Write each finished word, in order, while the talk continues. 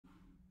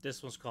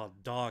This one's called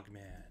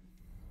Dogman.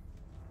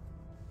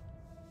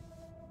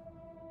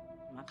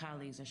 My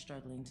colleagues are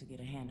struggling to get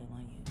a handle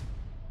on you.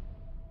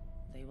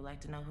 They would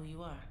like to know who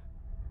you are.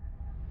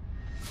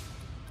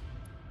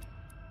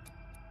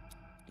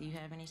 Do you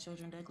have any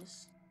children,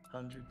 Douglas?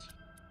 Hundreds.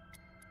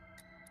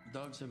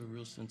 Dogs have a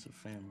real sense of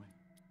family.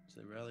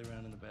 They rally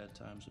around in the bad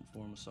times and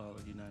form a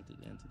solid, united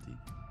entity.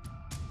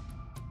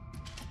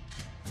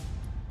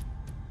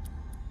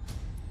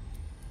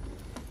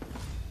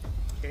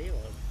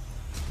 Caleb.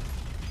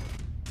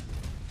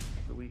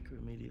 The weak are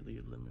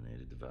immediately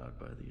eliminated, devoured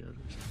by the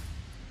others.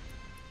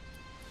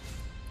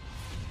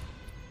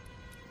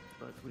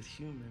 But with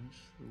humans,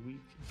 the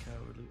weak and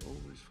cowardly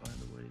always find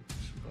a way to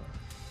survive.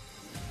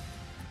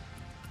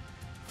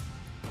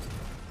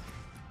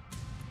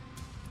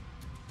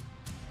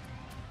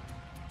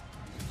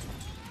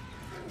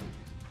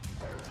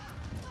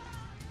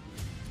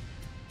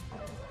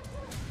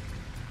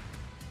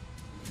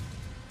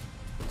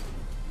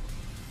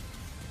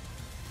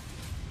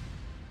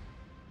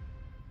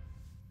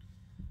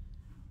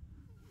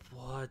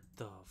 What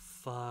the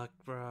fuck,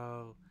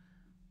 bro?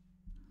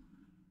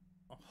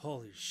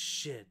 Holy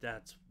shit,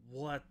 that's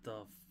what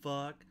the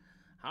fuck?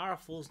 How are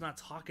fools not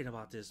talking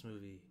about this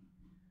movie?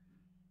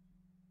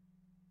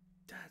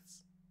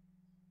 That's